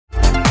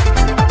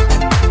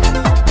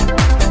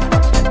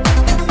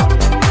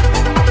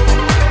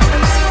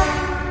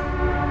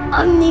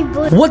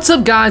Omnibus. What's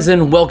up, guys,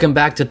 and welcome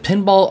back to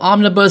Pinball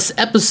Omnibus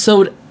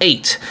episode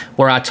 8,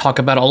 where I talk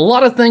about a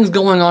lot of things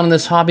going on in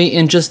this hobby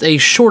in just a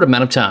short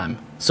amount of time.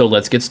 So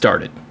let's get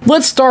started.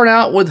 Let's start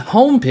out with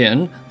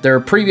Homepin,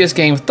 their previous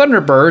game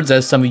Thunderbirds,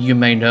 as some of you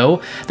may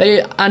know.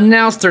 They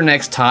announced their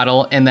next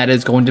title, and that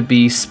is going to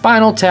be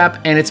Spinal Tap,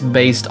 and it's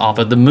based off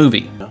of the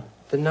movie.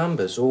 The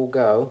numbers all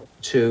go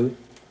to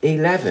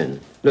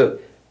 11.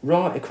 Look,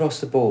 right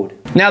across the board.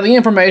 Now, the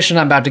information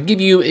I'm about to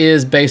give you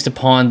is based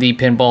upon the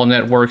Pinball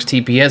Network's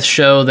TPS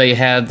show. They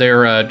had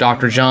their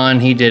Dr. John.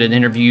 He did an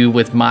interview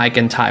with Mike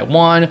in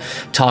Taiwan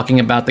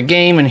talking about the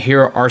game, and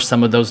here are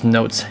some of those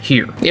notes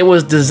here. It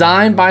was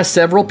designed by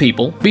several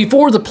people.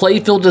 Before the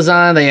playfield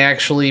design, they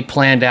actually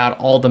planned out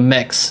all the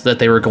mechs that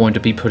they were going to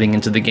be putting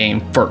into the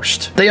game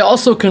first. They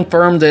also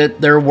confirmed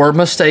that there were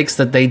mistakes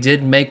that they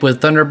did make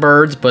with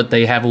Thunderbirds, but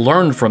they have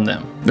learned from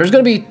them. There's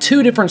going to be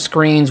two different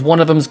screens. One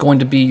of them is going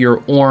to be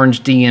your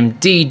orange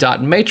DMD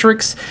dot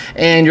matrix,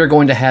 and you're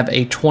going to have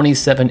a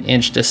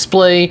 27-inch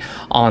display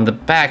on the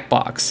back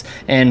box.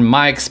 And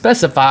Mike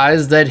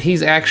specifies that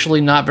he's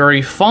actually not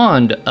very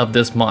fond of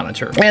this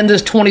monitor. And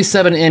this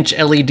 27-inch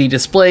LED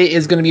display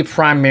is going to be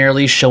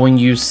primarily showing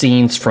you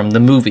scenes from the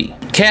movie.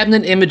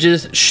 Cabinet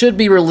images should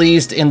be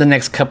released in the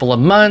next couple of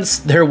months.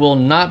 There will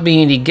not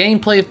be any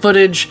gameplay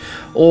footage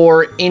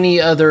or any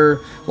other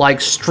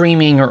like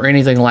streaming or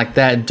anything like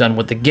that done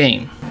with the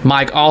game.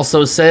 Mike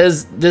also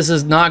says this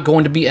is not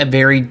going to be a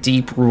very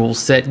deep rule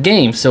set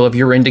game. So if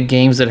you're into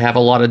games that have a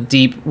lot of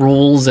deep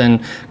rules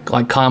and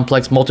like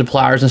complex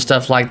multipliers and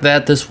stuff like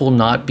that, this will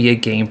not be a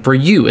game for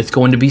you. It's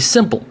going to be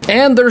simple.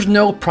 And there's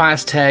no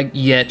price tag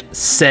yet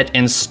set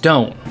in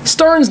stone.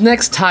 Stern's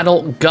next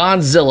title,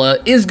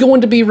 Godzilla, is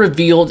going to be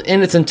revealed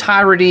in its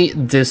entirety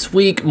this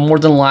week, more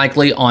than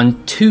likely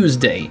on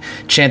Tuesday.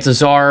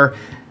 Chances are,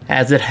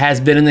 as it has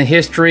been in the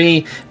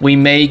history, we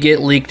may get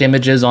leaked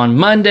images on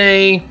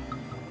Monday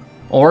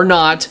or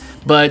not,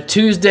 but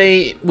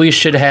Tuesday we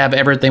should have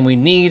everything we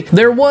need.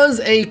 There was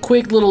a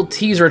quick little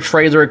teaser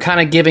trailer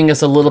kind of giving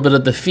us a little bit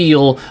of the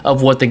feel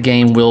of what the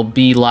game will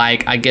be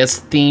like, I guess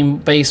theme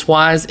base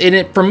wise.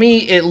 For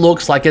me, it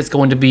looks like it's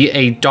going to be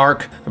a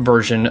dark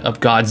version of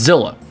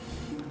Godzilla,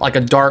 like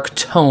a dark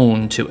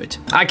tone to it.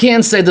 I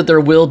can say that there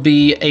will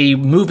be a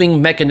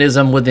moving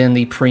mechanism within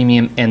the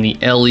Premium and the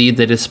LE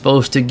that is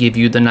supposed to give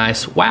you the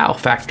nice wow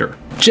factor.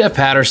 Jeff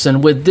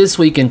Patterson with This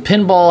Week in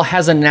Pinball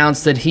has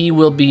announced that he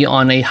will be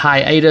on a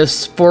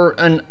hiatus for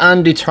an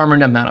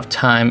undetermined amount of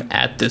time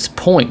at this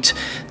point.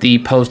 The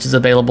post is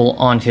available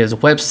on his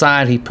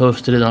website. He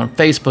posted it on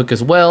Facebook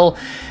as well.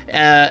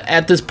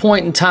 At this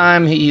point in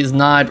time, he is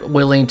not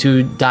willing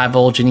to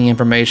divulge any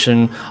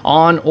information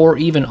on or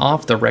even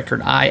off the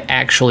record. I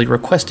actually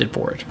requested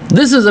for it.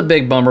 This is a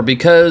big bummer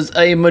because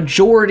a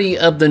majority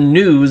of the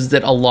news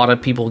that a lot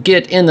of people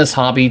get in this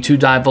hobby to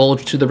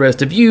divulge to the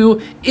rest of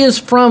you is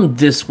from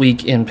This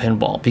Week in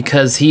Pinball,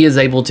 because he is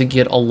able to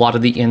get a lot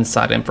of the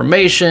inside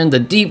information, the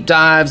deep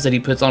dives that he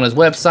puts on his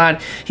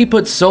website. He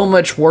puts so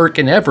much work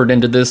and effort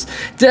into this.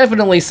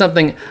 Definitely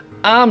something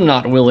I'm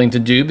not willing to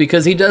do,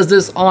 because he does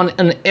this on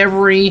an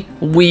every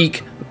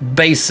week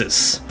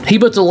basis. He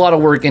puts a lot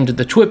of work into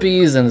the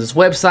Twippies and his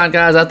website,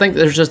 guys. I think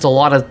there's just a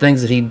lot of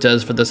things that he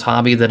does for this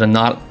hobby that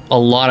not a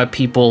lot of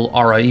people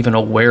are even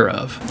aware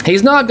of.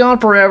 He's not gone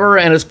forever,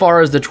 and as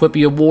far as the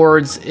Twippy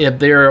Awards, if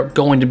they're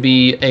going to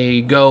be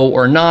a go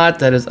or not,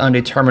 that is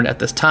undetermined at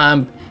this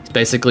time. He's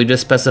basically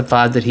just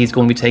specified that he's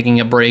going to be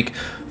taking a break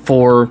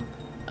for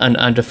an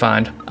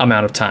undefined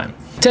amount of time.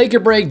 Take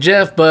your break,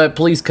 Jeff, but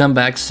please come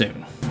back soon.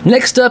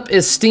 Next up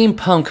is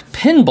Steampunk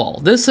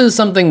Pinball. This is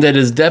something that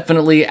is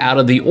definitely out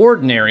of the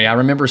ordinary. I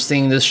remember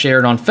seeing this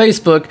shared on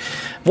Facebook,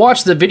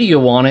 watched the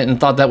video on it and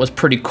thought that was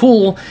pretty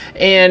cool,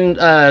 and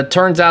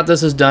turns out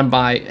this is done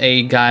by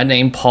a guy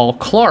named Paul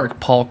Clark.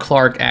 Paul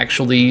Clark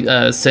actually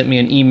sent me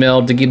an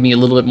email to give me a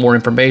little bit more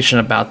information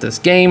about this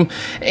game,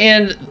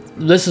 and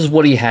this is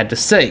what he had to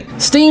say.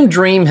 Steam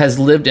Dream has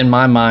lived in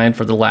my mind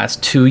for the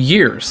last 2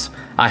 years.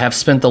 I have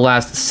spent the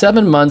last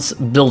 7 months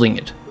building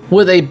it,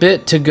 with a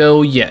bit to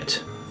go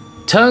yet.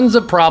 Tons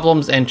of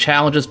problems and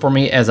challenges for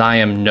me, as I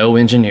am no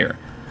engineer.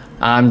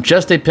 I'm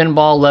just a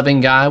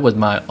pinball-loving guy with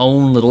my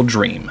own little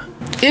dream.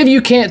 If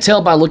you can't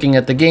tell by looking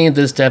at the game,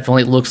 this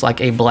definitely looks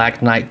like a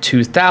Black Knight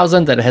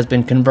 2000 that has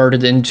been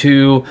converted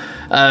into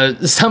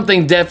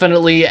something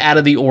definitely out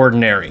of the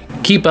ordinary.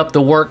 Keep up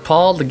the work,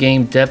 Paul. The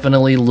game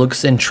definitely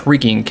looks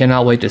intriguing.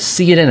 Cannot wait to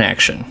see it in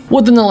action.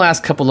 Within the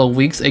last couple of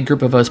weeks, a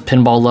group of us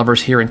pinball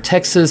lovers here in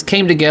Texas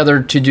came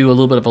together to do a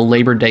little bit of a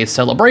Labor Day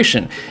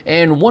celebration,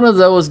 and one of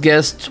those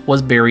guests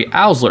was Barry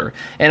Ausler,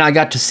 and I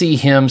got to see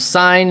him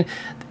sign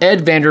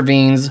Ed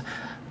Vanderveen's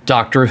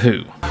Doctor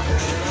Who.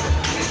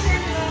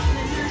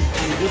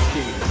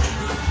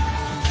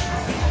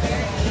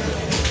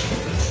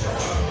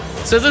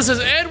 So this is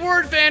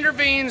Edward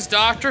Vanderveen's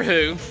Doctor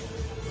Who,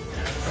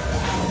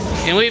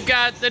 and we've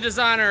got the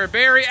designer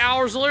Barry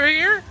Ausler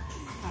here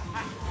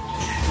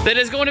that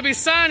is going to be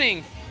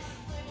signing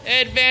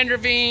Ed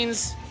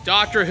Vanderveen's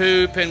Doctor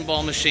Who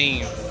pinball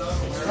machine.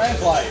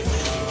 Translite.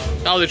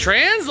 Oh, the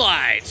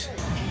Translite.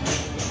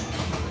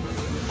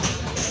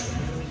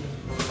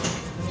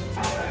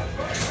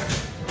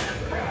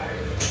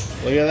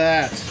 Look at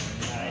that.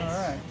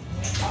 Alright.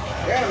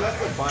 Yeah, that's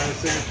the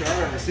finest signature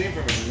I've ever seen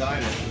from a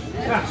designer.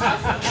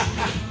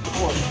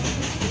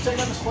 Check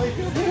out this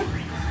playfield,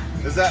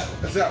 dude. Is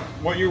that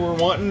what you were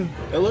wanting?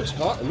 It looks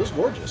hot. It looks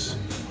gorgeous.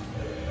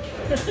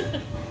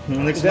 It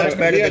looks much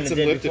better We than had it some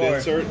did lifted before.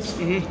 inserts.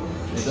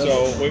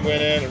 So we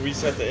went in and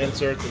reset the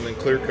inserts and then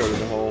clear coated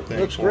the whole thing.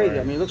 It looks for great. it.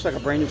 I mean, it looks like a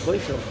brand new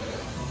playfield.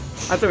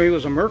 I thought it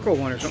was a Merkle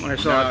one or something when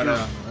I saw No,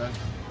 it. no.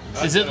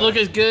 Does it look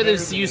as good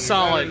as Better you than-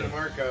 saw better it than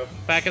Marco.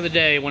 back in the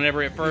day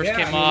whenever it first Yeah,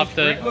 came I mean, off?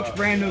 it looks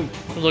brand new.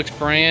 It looks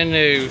brand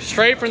new.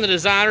 Straight from the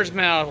designer's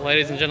mouth,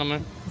 ladies and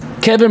gentlemen.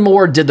 Kevin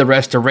Moore did the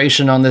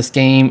restoration on this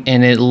game,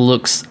 and it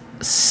looks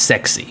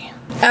sexy.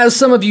 As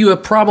some of you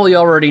have probably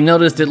already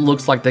noticed, it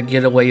looks like the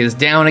Getaway is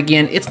down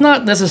again. It's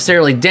not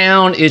necessarily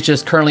down, it's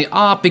just currently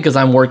off because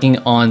I'm working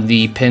on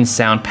the pin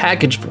sound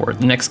package for it.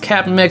 The next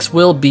cap mix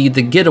will be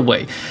the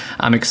Getaway.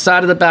 I'm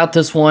excited about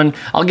this one.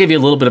 I'll give you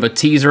a little bit of a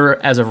teaser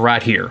as of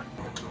right here.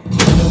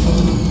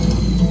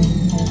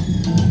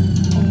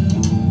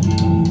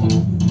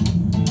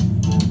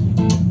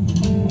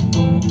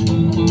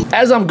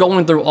 As I'm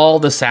going through all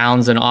the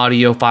sounds and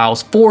audio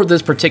files for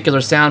this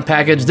particular sound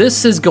package,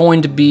 this is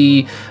going to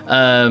be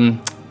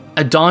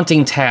a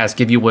daunting task,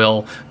 if you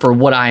will, for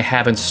what I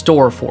have in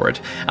store for it.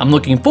 I'm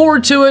looking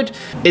forward to it.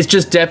 It's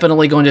just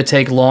definitely going to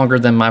take longer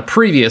than my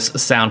previous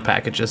sound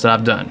packages that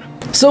I've done.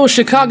 So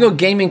Chicago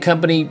Gaming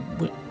Company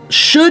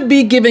should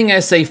be giving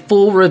us a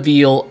full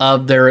reveal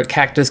of their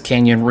Cactus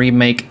Canyon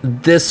remake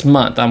this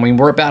month. I mean,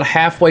 we're about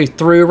halfway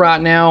through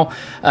right now.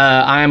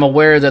 I am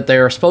aware that they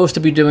are supposed to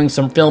be doing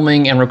some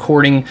filming and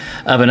recording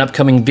of an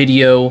upcoming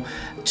video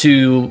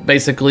to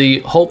basically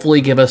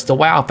hopefully give us the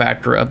wow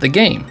factor of the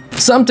game.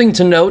 Something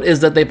to note is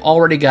that they've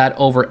already got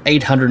over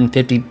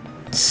 850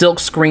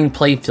 silkscreen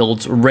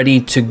playfields ready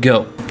to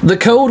go. The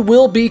code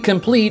will be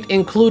complete,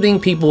 including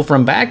people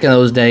from back in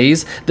those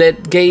days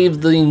that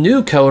gave the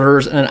new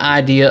coders an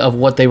idea of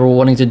what they were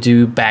wanting to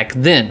do back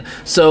then.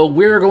 So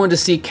we're going to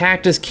see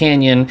Cactus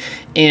Canyon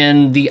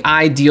in the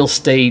ideal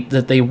state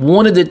that they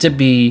wanted it to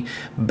be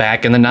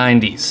back in the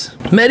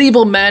 90s.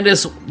 Medieval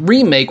Madness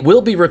Remake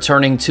will be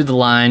returning to the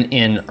line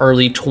in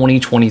early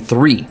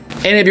 2023.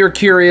 And if you're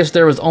curious,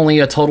 there was only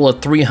a total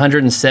of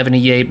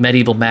 378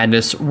 Medieval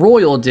Madness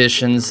Royal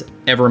Editions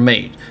ever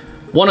made.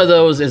 One of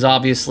those is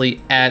obviously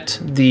at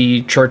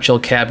the Churchill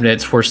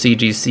cabinets where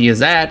CGC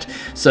is at,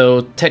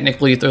 so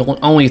technically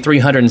only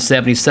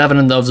 377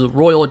 of those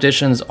Royal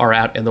Editions are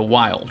out in the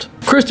wild.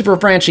 Christopher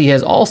Franchi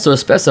has also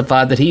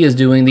specified that he is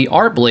doing the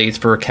art blades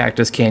for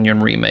Cactus Canyon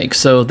Remake,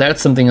 so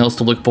that's something else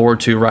to look forward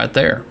to right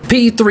there.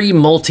 P3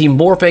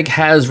 Multimorphic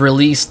has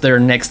released their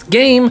next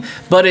game,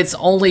 but it's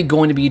only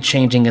going to be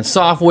changing in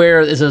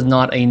software. This is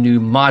not a new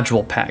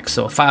module pack,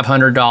 so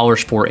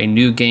 $500 for a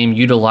new game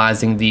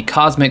utilizing the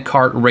Cosmic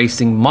Kart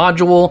Racing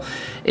module.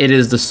 It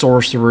is the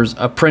Sorcerer's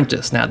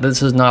Apprentice. Now,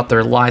 this is not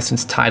their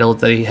licensed title.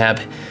 They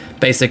have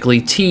basically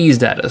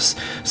teased at us.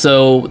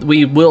 So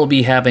we will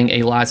be having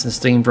a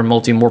licensed theme for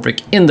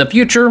Multimorphic in the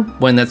future.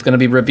 When that's going to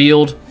be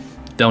revealed,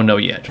 don't know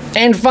yet.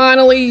 And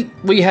finally,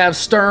 we have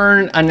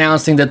Stern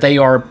announcing that they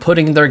are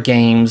putting their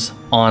games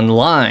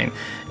online.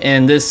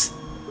 And this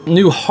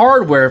new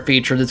hardware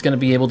feature that's going to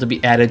be able to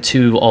be added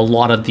to a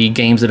lot of the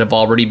games that have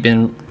already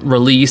been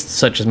released,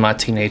 such as my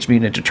Teenage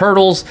Mutant Ninja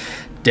Turtles,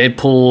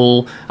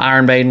 Deadpool,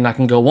 Iron Maiden, I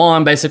can go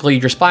on. Basically,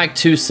 your Spike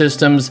 2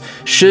 systems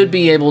should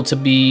be able to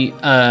be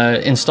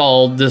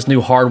installed this new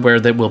hardware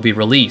that will be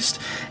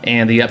released.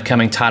 And the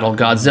upcoming title,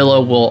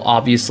 Godzilla, will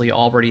obviously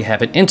already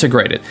have it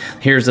integrated.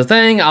 Here's the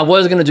thing, I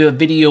was going to do a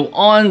video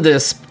on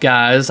this,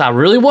 guys. I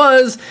really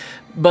was,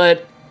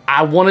 but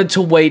I wanted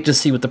to wait to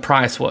see what the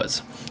price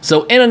was.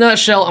 So in a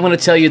nutshell, I'm going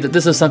to tell you that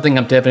this is something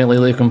I'm definitely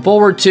looking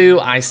forward to.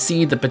 I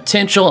see the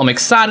potential, I'm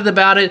excited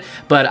about it,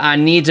 but I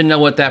need to know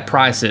what that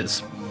price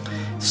is.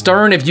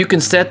 Stern, if you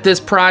can set this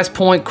price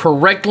point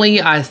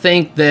correctly, I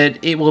think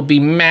that it will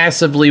be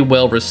massively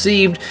well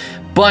received,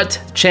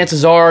 but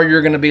chances are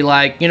you're going to be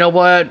like, you know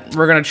what,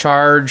 we're going to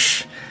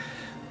charge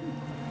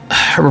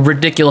a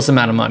ridiculous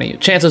amount of money.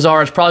 Chances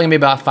are it's probably going to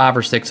be about $500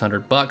 or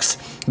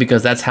 $600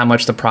 because that's how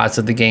much the price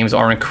of the games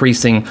are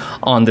increasing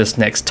on this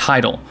next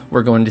title.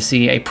 We're going to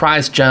see a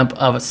price jump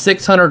of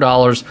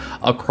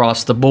 $600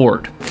 across the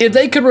board. If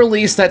they could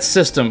release that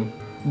system,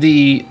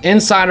 the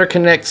Insider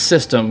Connect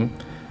system,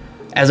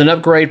 as an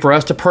upgrade for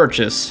us to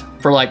purchase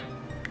for like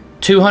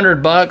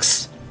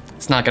 $200,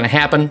 it's not going to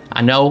happen.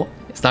 I know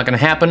it's not going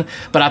to happen,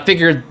 but I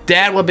figured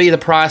that would be the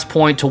price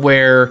point to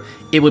where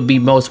it would be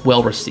most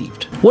well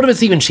received. What if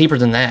it's even cheaper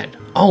than that?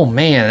 Oh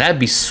man, that'd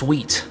be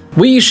sweet.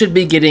 We should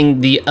be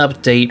getting the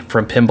update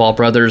from Pinball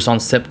Brothers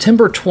on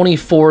September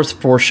 24th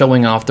for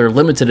showing off their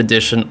limited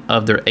edition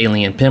of their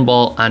Alien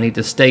Pinball. I need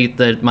to state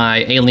that my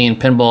Alien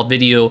Pinball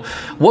video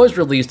was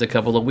released a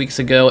couple of weeks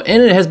ago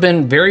and it has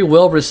been very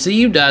well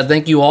received.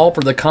 Thank you all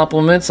for the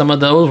compliments. Some of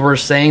those were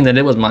saying that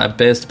it was my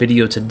best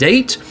video to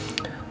date.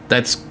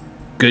 That's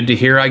good to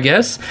hear, I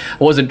guess. I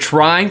wasn't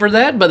trying for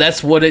that, but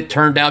that's what it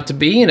turned out to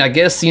be. And I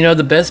guess, you know,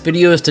 the best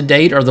videos to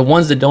date are the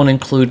ones that don't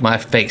include my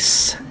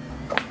face.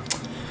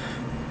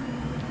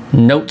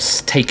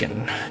 Notes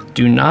taken.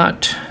 Do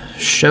not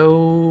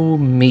show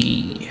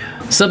me.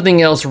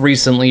 Something else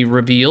recently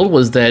revealed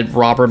was that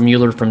Robert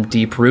Mueller from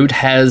Deeproot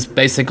has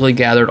basically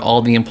gathered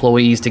all the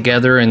employees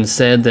together and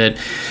said that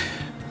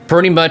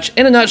pretty much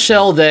in a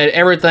nutshell that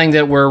everything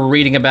that we're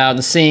reading about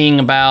and seeing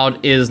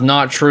about is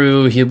not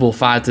true. He will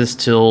fight this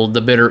till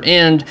the bitter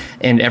end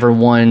and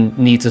everyone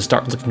needs to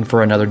start looking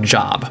for another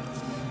job.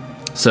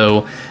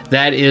 So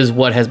that is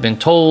what has been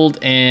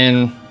told,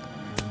 and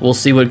we'll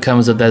see what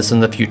comes of this in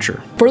the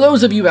future. For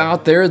those of you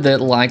out there that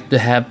like to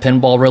have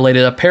pinball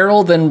related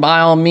apparel, then by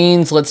all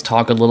means, let's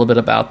talk a little bit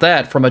about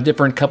that from a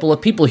different couple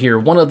of people here.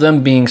 One of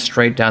them being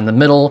straight down the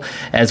middle,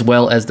 as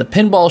well as the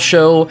Pinball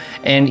Show,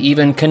 and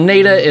even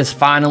Kaneda is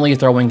finally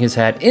throwing his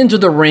hat into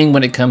the ring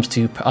when it comes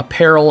to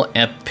apparel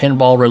and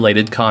pinball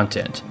related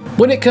content.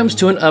 When it comes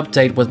to an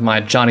update with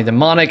my Johnny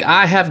Mnemonic,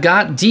 I have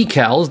got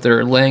decals.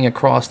 They're laying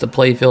across the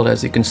playfield,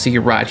 as you can see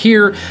right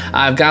here.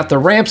 I've got the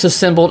ramps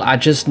assembled. I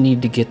just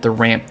need to get the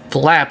ramp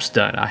flaps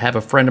done. I have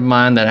a friend of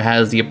mine that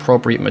has the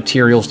appropriate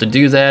materials to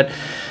do that.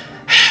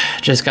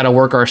 Just got to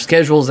work our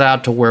schedules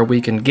out to where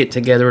we can get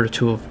together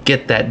to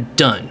get that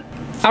done.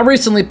 I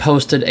recently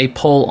posted a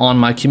poll on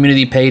my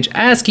community page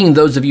asking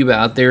those of you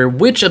out there,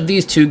 which of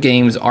these two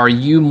games are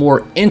you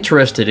more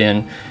interested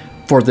in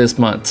for this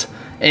month?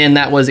 And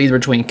that was either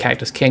between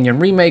Cactus Canyon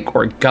Remake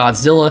or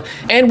Godzilla,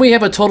 and we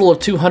have a total of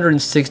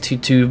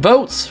 262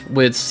 votes,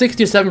 with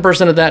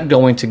 67% of that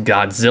going to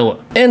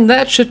Godzilla. And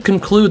that should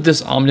conclude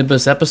this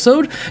Omnibus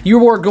episode.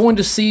 You are going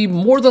to see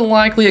more than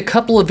likely a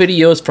couple of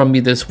videos from me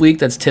this week.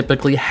 That's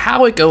typically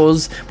how it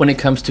goes when it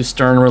comes to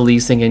Stern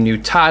releasing a new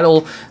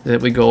title,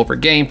 that we go over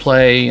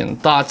gameplay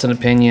and thoughts and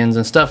opinions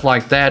and stuff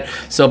like that.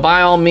 So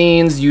by all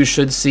means, you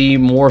should see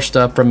more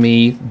stuff from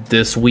me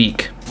this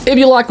week. If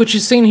you like what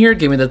you've seen here,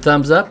 give me the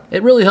thumbs up.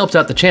 It really helps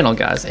out the channel,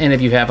 guys. And if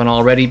you haven't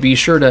already, be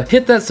sure to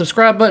hit that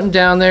subscribe button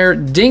down there,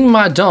 ding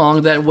my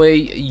dong, that way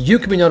you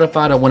can be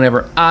notified of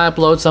whenever I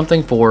upload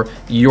something for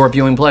your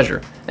viewing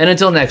pleasure. And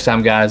until next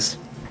time, guys,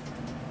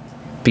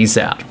 peace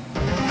out.